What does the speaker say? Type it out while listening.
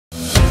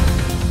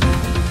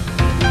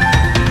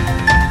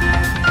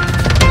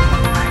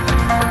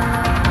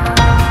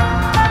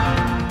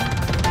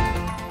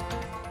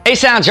Hey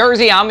Sound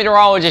Jersey, I'm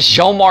meteorologist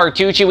Joe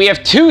Martucci. We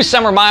have two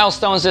summer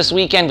milestones this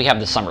weekend. We have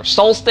the summer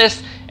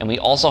solstice and we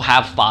also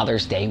have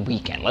Father's Day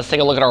weekend. Let's take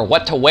a look at our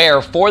what to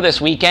wear for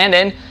this weekend,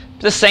 and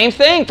the same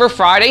thing for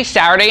Friday,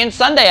 Saturday, and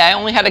Sunday. I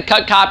only had to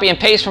cut, copy, and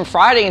paste from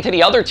Friday into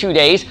the other 2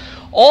 days.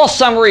 All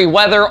summery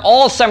weather,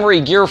 all summery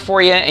gear for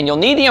you, and you'll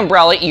need the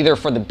umbrella either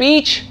for the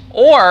beach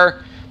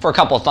or for a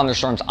couple of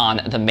thunderstorms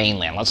on the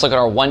mainland. Let's look at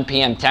our 1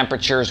 p.m.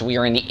 temperatures. We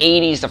are in the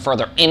 80s the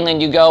further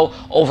inland you go.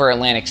 Over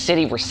Atlantic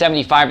City, we're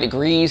 75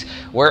 degrees,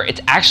 where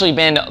it's actually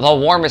been the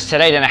warmest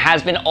today than it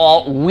has been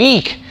all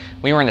week.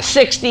 We were in the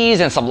 60s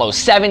and some low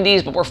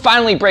 70s, but we're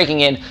finally breaking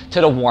in to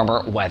the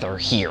warmer weather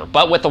here.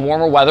 But with the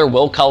warmer weather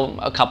will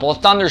come a couple of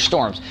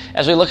thunderstorms.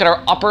 As we look at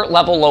our upper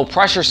level low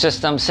pressure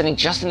system sitting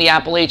just in the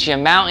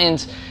Appalachian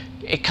Mountains,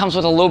 it comes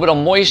with a little bit of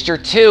moisture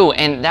too,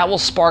 and that will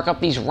spark up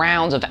these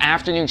rounds of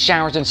afternoon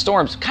showers and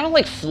storms, kind of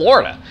like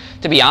Florida,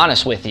 to be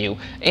honest with you,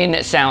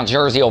 in Sound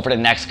Jersey over the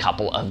next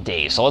couple of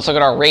days. So let's look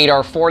at our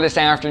radar for this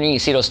afternoon. You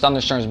see those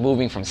thunderstorms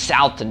moving from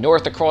south to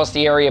north across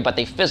the area, but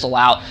they fizzle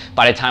out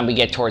by the time we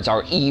get towards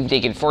our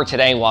evening. And for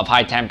today, we'll have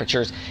high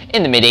temperatures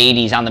in the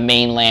mid-80s on the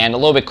mainland, a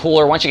little bit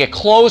cooler. Once you get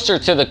closer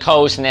to the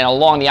coast and then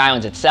along the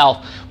islands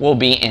itself, we'll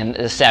be in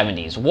the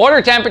 70s.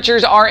 Water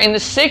temperatures are in the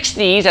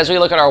 60s as we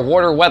look at our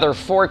water weather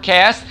forecast.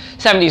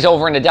 70s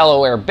over in the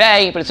Delaware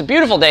Bay, but it's a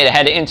beautiful day to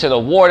head into the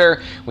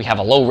water. We have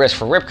a low risk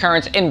for rip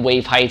currents and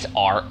wave heights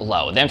are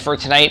low. Then for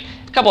tonight,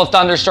 a couple of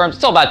thunderstorms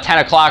until about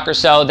 10 o'clock or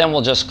so, then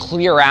we'll just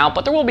clear out,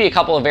 but there will be a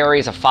couple of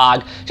areas of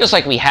fog, just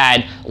like we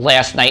had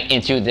last night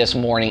into this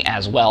morning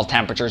as well.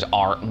 Temperatures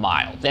are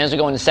mild. Then as we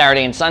go into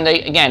Saturday and Sunday,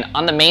 again,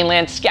 on the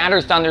mainland,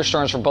 scattered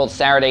thunderstorms for both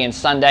Saturday and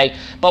Sunday,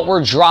 but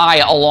we're dry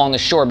along the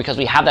shore because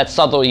we have that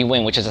southerly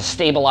wind, which is a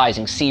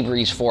stabilizing sea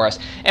breeze for us,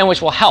 and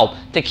which will help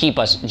to keep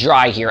us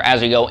dry here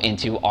as we go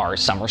into our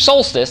summer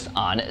solstice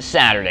on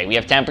Saturday. We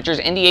have temperatures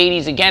in the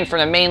 80s again for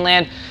the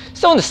mainland,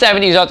 still in the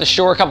 70s out the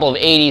shore, a couple of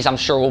 80s I'm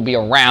sure will be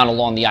around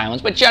along the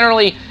islands, but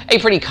generally a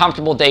pretty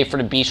comfortable day for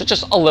the beach with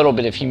just a little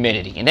bit of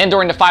humidity. And then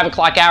during the 5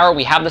 o'clock hour,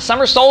 we have the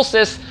summer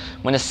solstice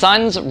when the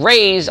sun's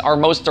rays are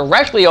most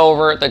directly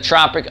over the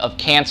Tropic of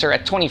Cancer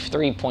at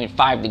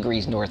 23.5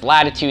 degrees north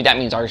latitude. That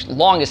means our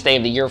longest day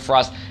of the year for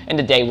us and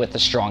the day with the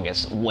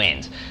strongest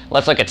winds.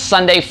 Let's look at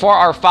Sunday for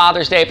our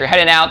Father's Day. If you're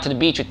heading out to the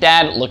beach with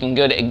Dad, looking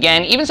good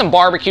again. Even some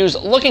barbecues,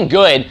 looking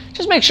good.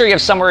 Just make sure you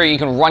have somewhere you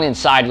can run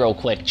inside real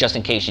quick just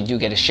in case you do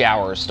get a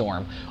shower or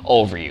storm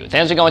over you.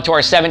 Then as we go into our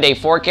 7-day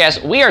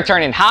forecast, we are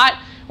turning hot.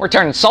 We're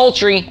turning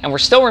sultry, and we're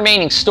still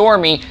remaining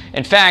stormy.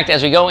 In fact,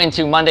 as we go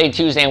into Monday,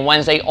 Tuesday, and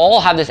Wednesday,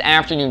 all have this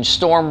afternoon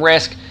storm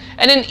risk.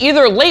 And then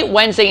either late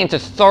Wednesday into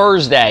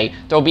Thursday,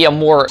 there'll be a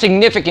more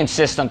significant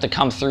system to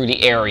come through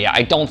the area.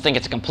 I don't think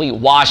it's a complete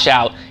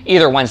washout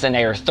either Wednesday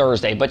night or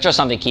Thursday, but just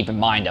something to keep in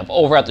mind of.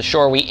 Over at the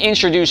shore, we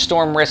introduced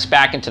storm risk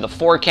back into the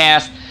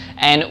forecast,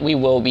 and we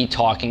will be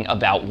talking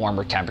about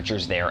warmer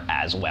temperatures there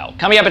as well.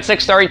 Coming up at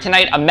 6:30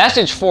 tonight, a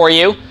message for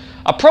you,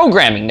 a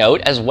programming note,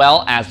 as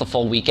well as the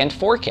full weekend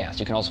forecast.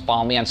 You can also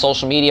follow me on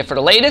social media for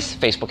the latest,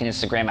 Facebook and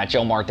Instagram at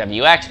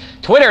JoeMartWX,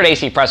 Twitter at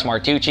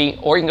ACPressMartucci,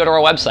 or you can go to our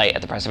website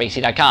at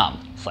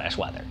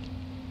thepressafac.com/weather.